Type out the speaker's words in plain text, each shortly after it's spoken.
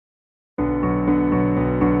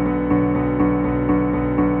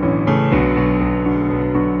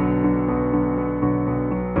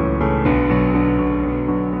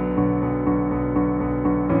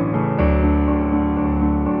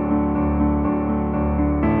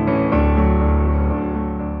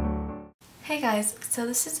Hey guys, so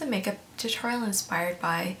this is a makeup tutorial inspired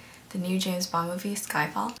by the new James Bond movie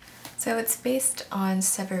Skyfall. So it's based on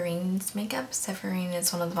Severine's makeup. Severine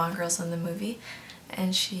is one of the Bond girls in the movie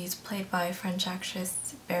and she's played by French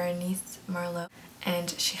actress Berenice Marlowe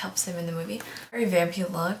and she helps him in the movie. Very vampy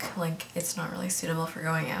look, like it's not really suitable for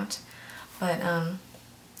going out, but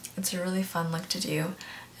it's a really fun look to do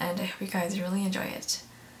and I hope you guys really enjoy it.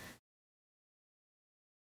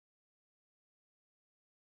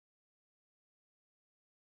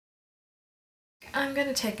 I'm going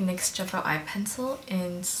to take NYX Jumbo Eye Pencil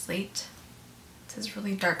in Slate. It's this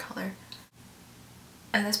really dark color.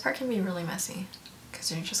 And this part can be really messy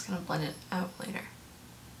because you're just going to blend it out later.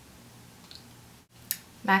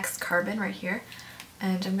 MAC's Carbon right here.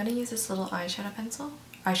 And I'm going to use this little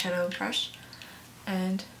eyeshadow brush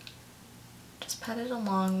and just pat it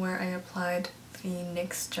along where I applied the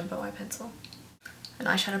NYX Jumbo Eye Pencil. An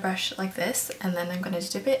eyeshadow brush like this, and then I'm going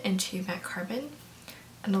to dip it into MAC Carbon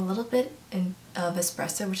and a little bit of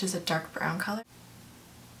espresso, which is a dark brown color.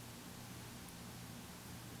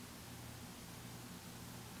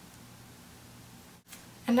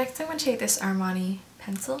 And next I'm going to take this Armani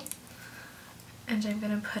pencil and I'm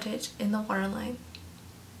going to put it in the waterline.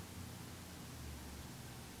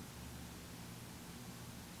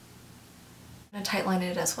 I'm going to tightline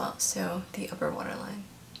it as well, so the upper waterline.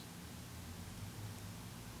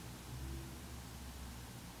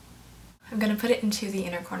 I'm going to put it into the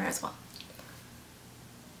inner corner as well.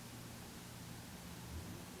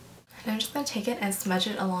 And I'm just going to take it and smudge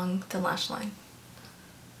it along the lash line.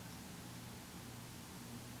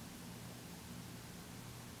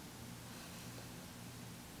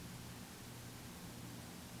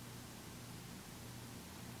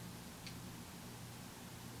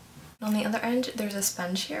 On the other end, there's a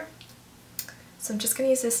sponge here. So I'm just going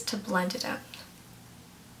to use this to blend it out.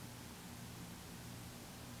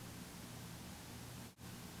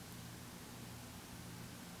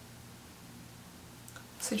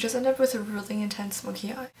 So you just end up with a really intense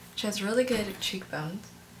smoky eye. She has really good cheekbones.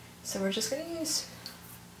 So we're just going to use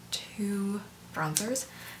two bronzers.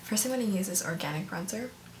 First I'm going to use this organic bronzer,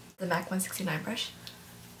 the MAC 169 brush,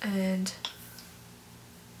 and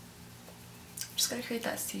I'm just going to create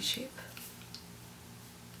that C shape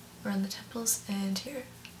around the temples and here.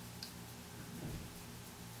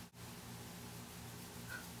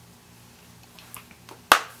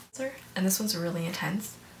 And this one's really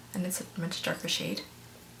intense and it's a much darker shade.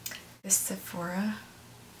 This Sephora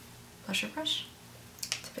blusher brush,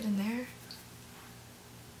 dip it in there.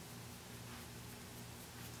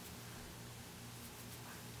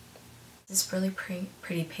 This really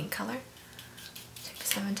pretty pink color. Take the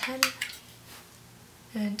 710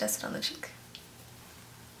 and dust it on the cheek.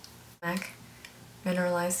 MAC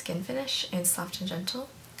Mineralized Skin Finish in Soft and Gentle.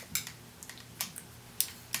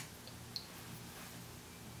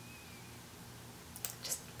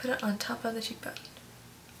 Just put it on top of the cheekbone.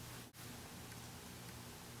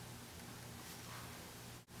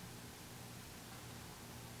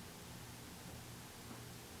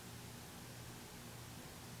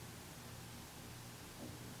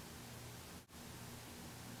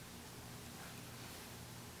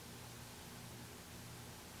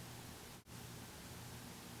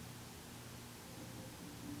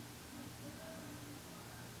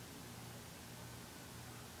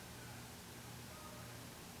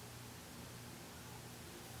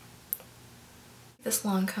 This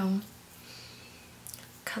long comb,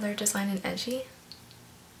 color, design, and edgy.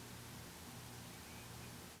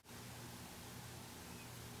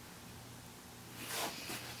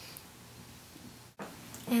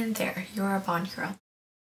 And there, you're a Bond girl.